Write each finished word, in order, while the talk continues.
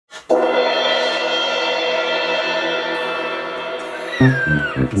Oh,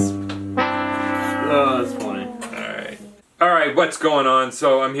 that's funny. Alright, what's going on?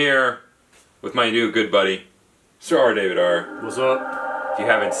 So I'm here with my new good buddy, Sir rdavidr. What's up? If you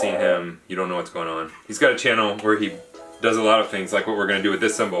haven't seen him, you don't know what's going on. He's got a channel where he does a lot of things, like what we're gonna do with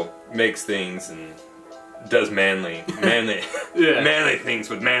this cymbal. Makes things and does manly manly things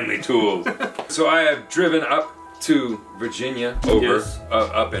with manly tools. So I have driven up to Virginia,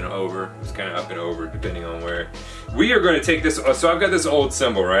 up and over. It's kind of up and over, depending on where. We are going to take this. So I've got this old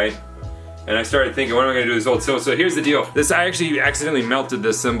cymbal, right? And I started thinking, what am I going to do with this old cymbal? So here's the deal. I actually accidentally melted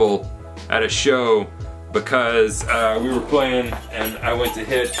this cymbal at a show because we were playing and I went to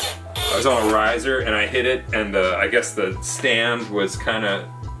hit. I was on a riser and I hit it, and I guess the stand was kind of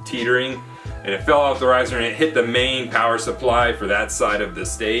teetering, and it fell off the riser and it hit the main power supply for that side of the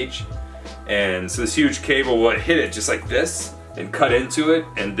stage. And so this huge cable would hit it just like this and cut into it,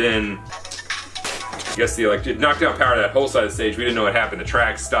 and then I guess it knocked down power to that whole side of the stage. We didn't know what happened. The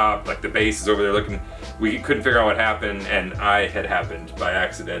track stopped, like the bass is over there looking. We couldn't figure out what happened, and I had happened by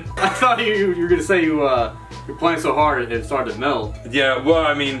accident. I thought you were gonna say you're playing so hard it started to melt. Yeah, well,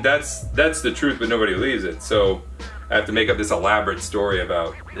 I mean that's the truth, but nobody believes it. So I have to make up this elaborate story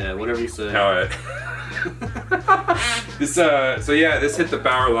about whatever you say. How it so yeah, this hit the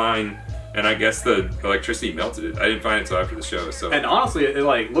power line. And I guess the electricity melted it. I didn't find it until after the show. So. And honestly, it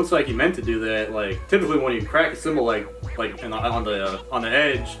like looks like you meant to do that. Like typically when you crack a cymbal on the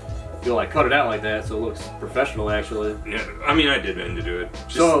edge, you'll like cut it out like that, so it looks professional actually. Yeah, I mean I did mean to do it.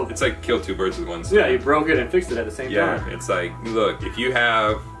 It's like kill two birds with one stone. Yeah, you broke it and fixed it at the same time. Yeah, it's like, look, if you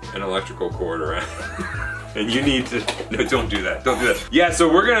have an electrical cord around and you need to, no, don't do that. Don't do that. Yeah,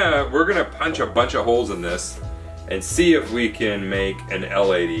 so we're gonna punch a bunch of holes in this and see if we can make an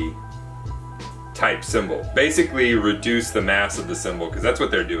L80 type cymbal. Basically reduce the mass of the cymbal, because that's what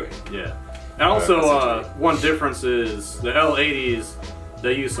they're doing. Yeah. And also one difference is the L80s,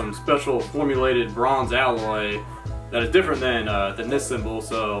 they use some special formulated bronze alloy that is different than this cymbal,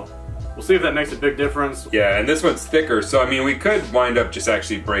 so we'll see if that makes a big difference. Yeah, and this one's thicker, so I mean we could wind up just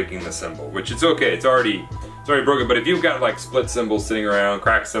actually breaking the cymbal, which it's okay, it's already broken, but if you've got like split cymbals sitting around,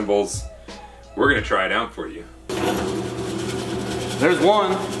 cracked cymbals, we're gonna try it out for you. There's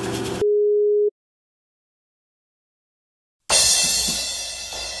one.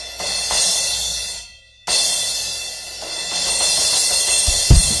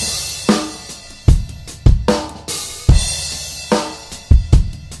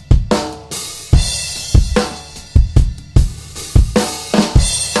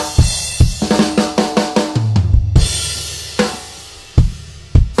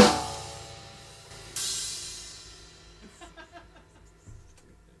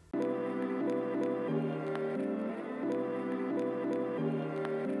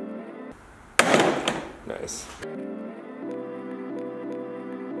 Nice.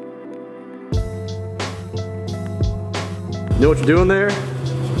 You know what you're doing there?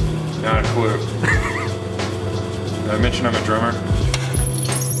 Not a clue. Did I mention I'm a drummer?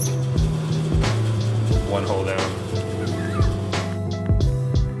 One hole down.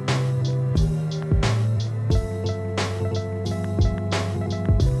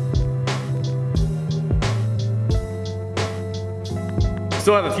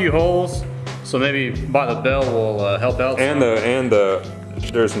 Still have a few holes. So maybe by the bell will help out. And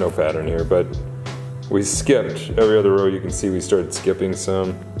there's no pattern here, but we skipped every other row. You can see we started skipping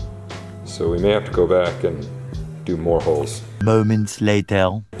some, so we may have to go back and do more holes. Moments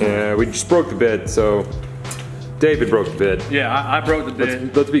later. Yeah, we just broke the bid. So David broke the bid. Yeah, I broke the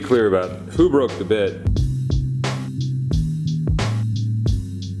bid. Let's be clear about who broke the bid.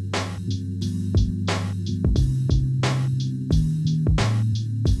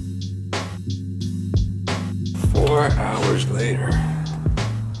 Hours later.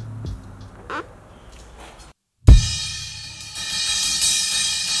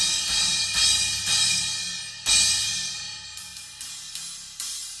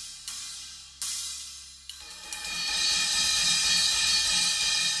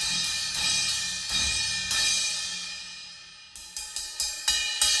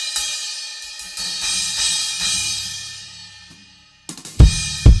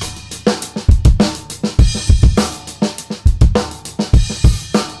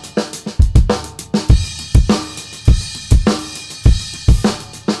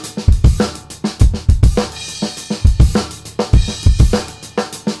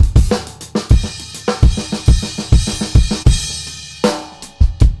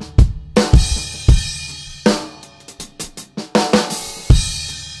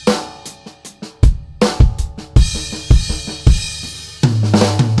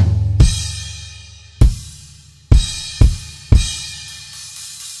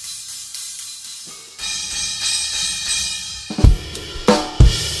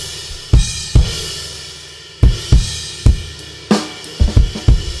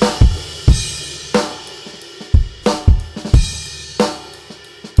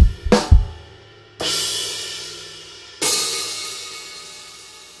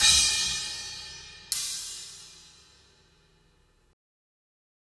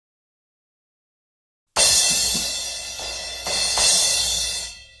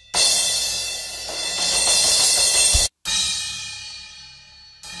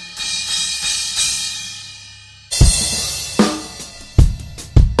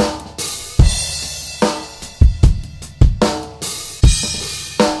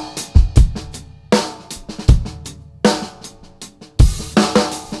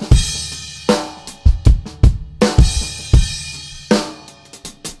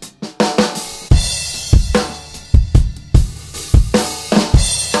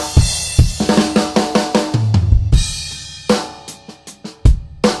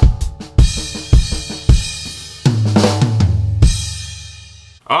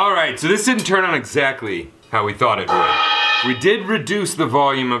 Alright, so this didn't turn on exactly how we thought it would. We did reduce the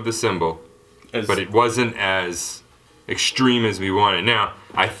volume of the cymbal, but it wasn't as extreme as we wanted. Now,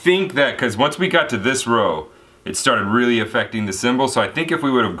 I think that, because once we got to this row, it started really affecting the cymbal, so I think if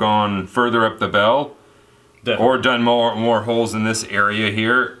we would have gone further up the bell, or done more holes in this area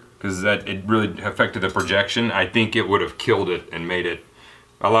here, because it really affected the projection, I think it would have killed it and made it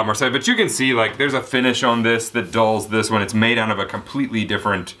a lot more sad. But you can see, like, there's a finish on this that dulls this when it's made out of a completely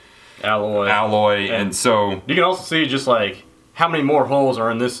different alloy, and so you can also see just like how many more holes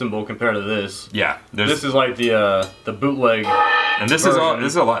are in this cymbal compared to this. Yeah, this is like the bootleg, and this is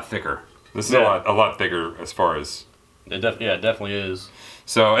a lot thicker. This is a lot thicker as far as it definitely is.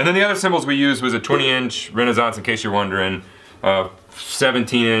 So, and then the other cymbals we used was a 20-inch Renaissance, in case you're wondering,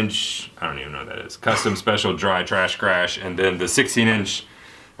 17-inch, I don't even know what that is, custom special dry trash crash, and then the 16-inch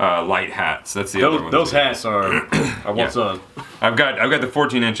light hats. That's the other one. Those hats are what's up. I've got the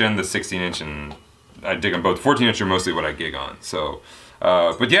 14-inch and the 16-inch, and I dig them both. 14-inch are mostly what I gig on. So,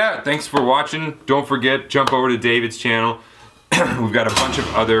 but yeah, thanks for watching. Don't forget, jump over to David's channel. We've got a bunch of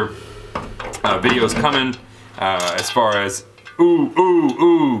other videos coming as far as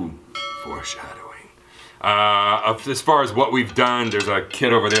foreshadowing. As far as what we've done, there's a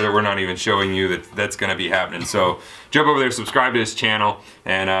kid over there that we're not even showing you that's going to be happening. So jump over there, subscribe to his channel,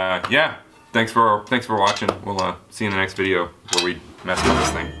 and yeah, thanks for watching. We'll see you in the next video where we mess with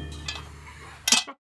this thing.